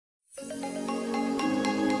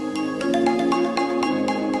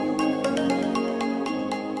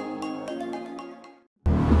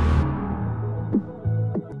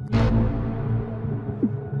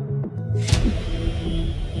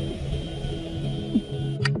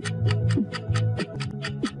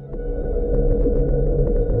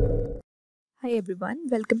everyone,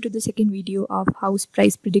 welcome to the second video of house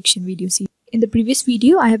price prediction video series. In the previous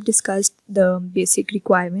video, I have discussed the basic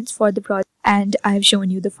requirements for the project and I have shown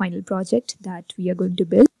you the final project that we are going to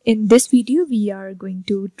build. In this video, we are going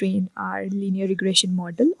to train our linear regression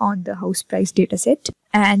model on the house price dataset,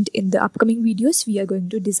 and in the upcoming videos, we are going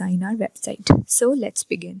to design our website. So let's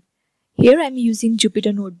begin. Here I'm using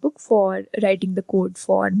Jupyter Notebook for writing the code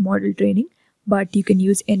for model training, but you can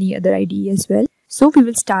use any other IDE as well. So we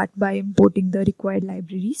will start by importing the required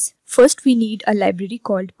libraries. First, we need a library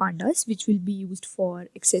called pandas, which will be used for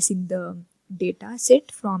accessing the data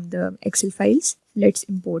set from the Excel files. Let's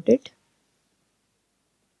import it.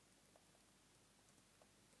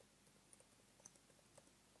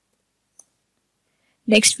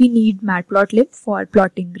 Next, we need matplotlib for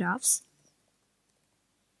plotting graphs.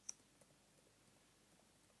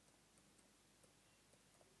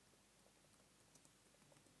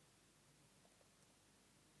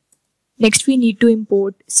 Next, we need to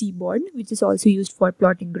import Seaboard, which is also used for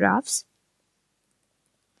plotting graphs.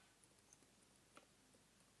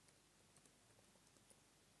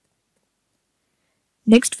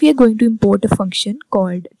 Next, we are going to import a function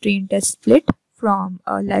called train-test-split from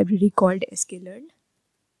a library called sklearn.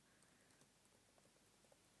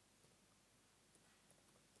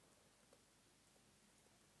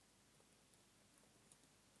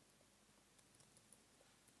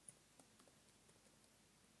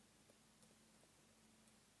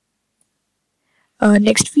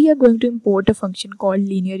 Next, we are going to import a function called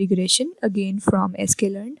linear regression, again from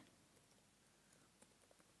sklearn.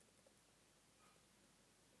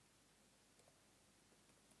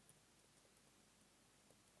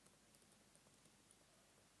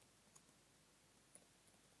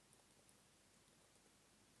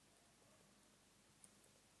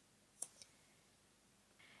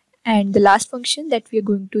 And the last function that we are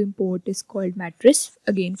going to import is called matris,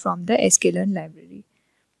 again from the sklearn library.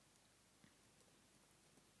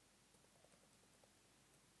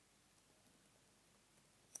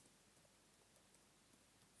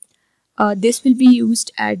 This will be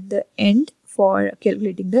used at the end for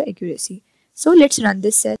calculating the accuracy. So let's run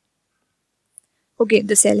this cell. Okay,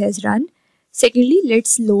 the cell has run. Secondly,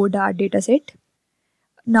 let's load our dataset.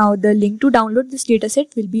 Now the link to download this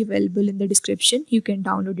dataset will be available in the description. You can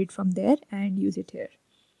download it from there and use it here.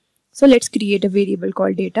 So let's create a variable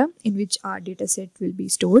called data in which our dataset will be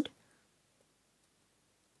stored.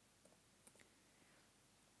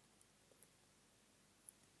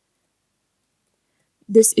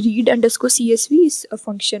 This read_csv is a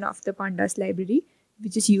function of the pandas library,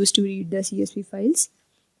 which is used to read the CSV files.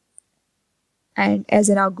 And as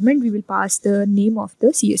an argument, we will pass the name of the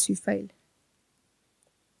CSV file.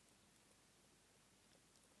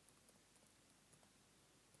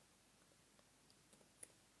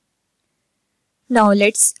 Now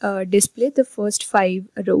let's display the first 5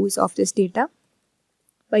 rows of this data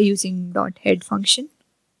by using .head function.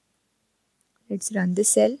 Let's run this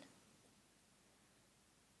cell.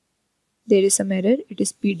 There is some error. It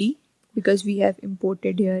is PD because we have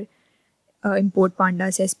imported here import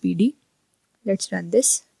pandas as PD. Let's run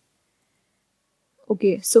this.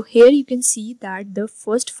 Okay, so here you can see that the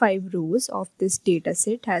first 5 rows of this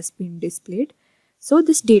dataset has been displayed. So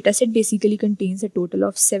this dataset basically contains a total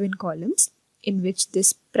of 7 columns, in which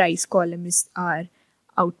this price column is our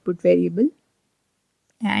output variable.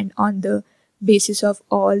 And on the basis of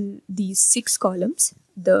all these 6 columns,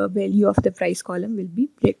 the value of the price column will be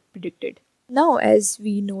predicted. Now, as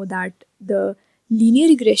we know that the linear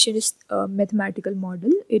regression is a mathematical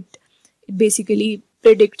model, it basically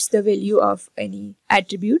predicts the value of any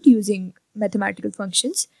attribute using mathematical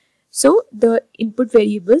functions. So the input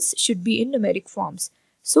variables should be in numeric forms.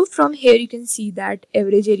 So from here you can see that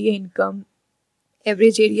average area income,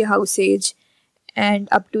 average area house age, and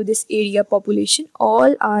up to this area population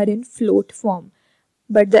all are in float form,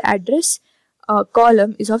 but the address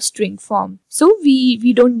column is of string form. So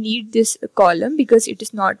we don't need this column because it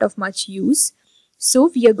is not of much use. So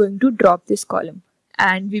we are going to drop this column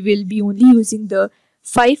and we will be only using the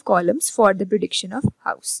 5 columns for the prediction of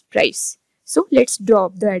house price. So let's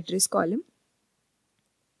drop the address column.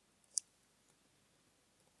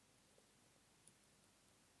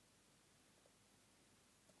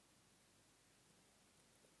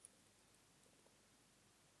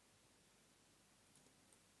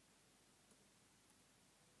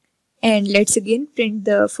 And let's again print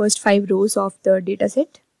the first 5 rows of the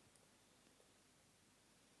dataset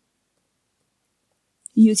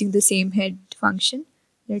using the same head function.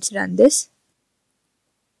 Let's run this.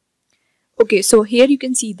 Okay, so here you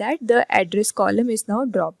can see that the address column is now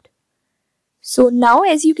dropped. So now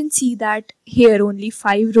as you can see that here only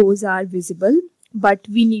 5 rows are visible but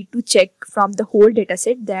we need to check from the whole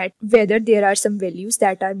dataset that whether there are some values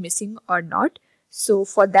that are missing or not. So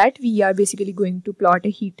for that, we are basically going to plot a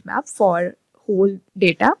heat map for whole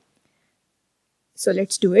data. So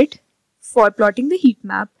let's do it. For plotting the heat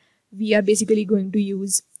map, we are basically going to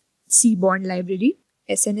use Seaborn library,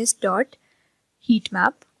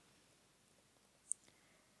 sns.heatmap,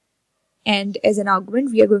 and as an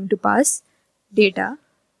argument we are going to pass data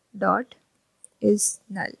dot is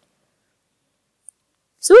null.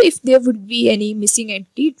 So if there would be any missing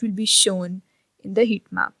entity, it will be shown in the heat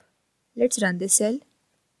map. Let's run this cell.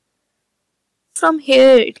 From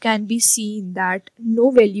here it can be seen that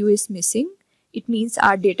no value is missing. It means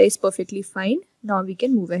our data is perfectly fine. Now we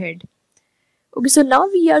can move ahead. Okay, so now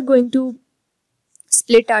we are going to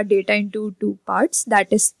split our data into two parts,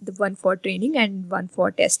 that is the one for training and one for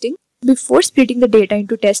testing. Before splitting the data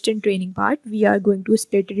into test and training part, we are going to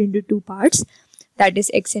split it into two parts, that is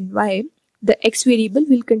x and y. The x variable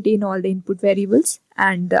will contain all the input variables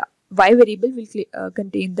and the y variable will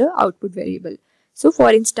contain the output variable. So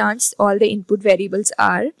for instance, all the input variables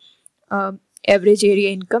are average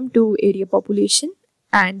area income to area population,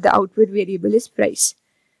 and the output variable is price.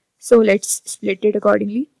 So let's split it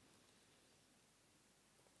accordingly.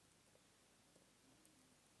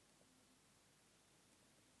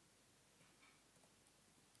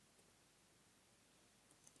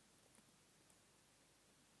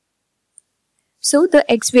 So the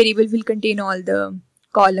x variable will contain all the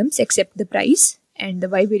columns except the price, and the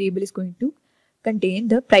y variable is going to contain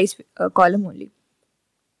the price column only.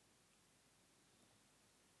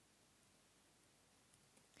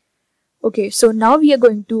 Okay, so now we are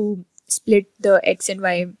going to split the x and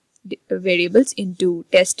y variables into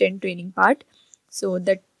test and training part. So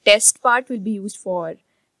the test part will be used for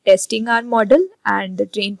testing our model, and the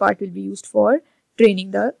train part will be used for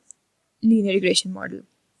training the linear regression model.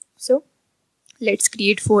 So let's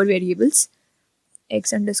create four variables: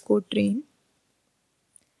 x underscore train,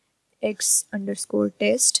 x underscore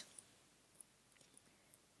test,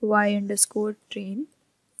 y underscore train,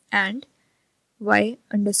 and y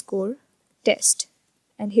underscore test.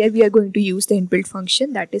 And here we are going to use the inbuilt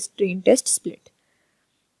function, that is train test split.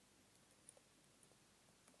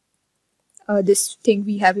 This thing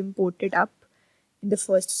we have imported up in the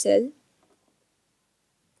first cell,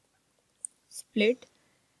 split,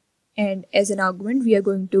 and as an argument we are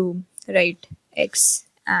going to write x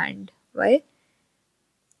and y,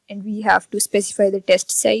 and we have to specify the test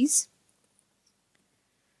size.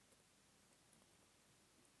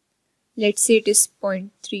 Let's say it is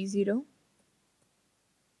 0.30.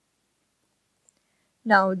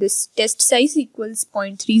 Now this test size equals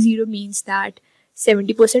 0.30 means that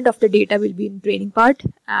 70% of the data will be in training part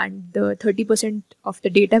and the 30% of the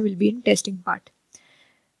data will be in testing part.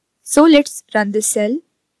 So let's run this cell.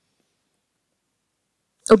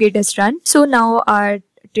 Okay, test run. So now our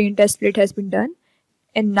train test split has been done,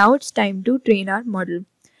 and now it's time to train our model.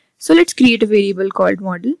 So let's create a variable called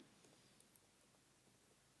model.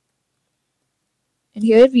 And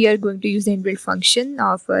here we are going to use the inbuilt function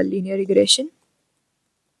of linear regression.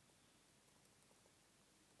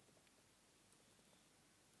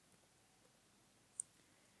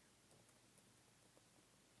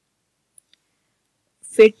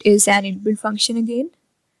 Fit is an inbuilt function again,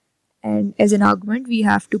 and as an argument we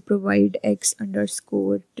have to provide x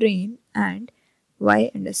underscore train and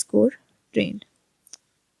y underscore train.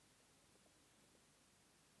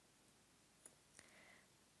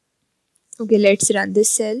 Okay, let's run this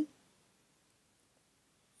cell.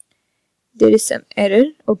 There is some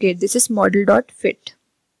error. Okay, this is model.fit.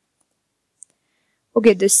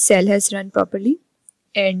 Okay, this cell has run properly,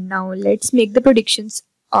 and now let's make the predictions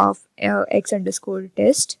of x underscore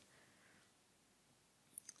test.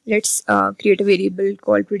 Let's create a variable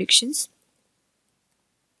called predictions,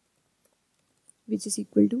 which is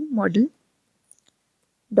equal to model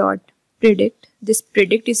dot predict. This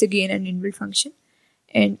predict is again an inbuilt function,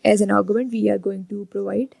 and as an argument we are going to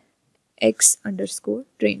provide x underscore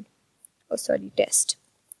train, test.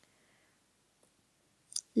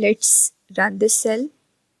 Let's run this cell.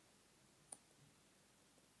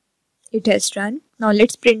 It has run. Now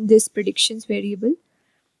let's print this predictions variable.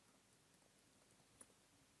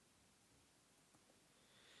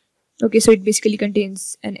 Okay, so it basically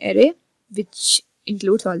contains an array which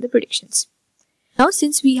includes all the predictions. Now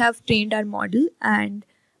since we have trained our model and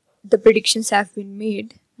the predictions have been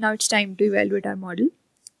made, now it's time to evaluate our model.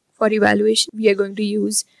 For evaluation, we are going to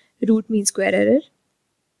use root mean square error.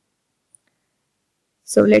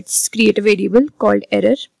 So let's create a variable called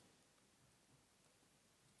error,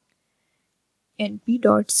 np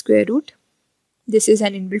dot square root. This is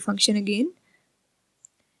an inbuilt function again,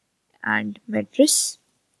 and mattress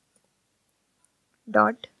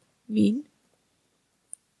dot mean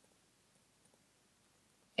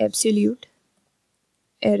absolute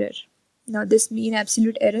error. Now this mean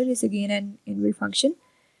absolute error is again an inbuilt function,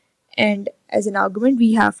 and as an argument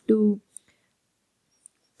we have to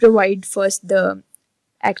provide first the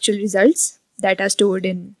actual results that are stored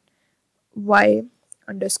in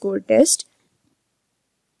y_test,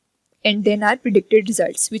 and then our predicted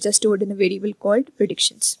results, which are stored in a variable called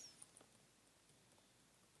predictions.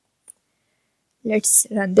 Let's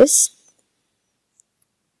run this.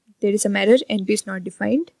 There is some error, NP is not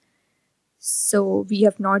defined. So we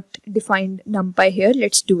have not defined numpy here.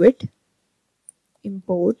 Let's do it.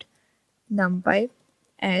 Import numpy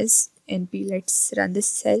as NP. Let's run this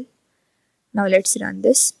cell. Now let's run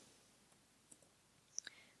this.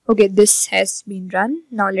 Okay, this has been run.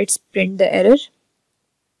 Now let's print the error.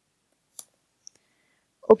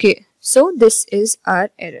 Okay, so this is our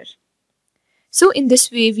error. So in this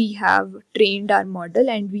way we have trained our model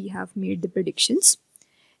and we have made the predictions.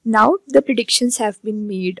 Now the predictions have been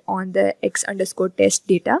made on the x_test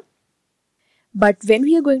data. But when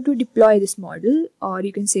we are going to deploy this model, or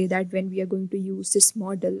you can say that when we are going to use this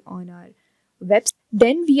model on our website,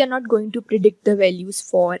 then we are not going to predict the values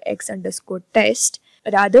for x_test.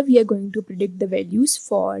 Rather, we are going to predict the values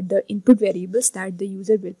for the input variables that the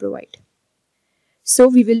user will provide. So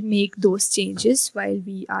we will make those changes while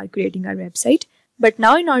we are creating our website. But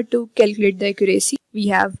now in order to calculate the accuracy, we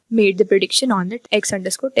have made the prediction on the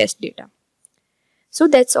x_test data. So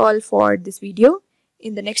that's all for this video.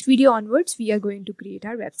 In the next video onwards, we are going to create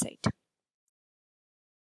our website.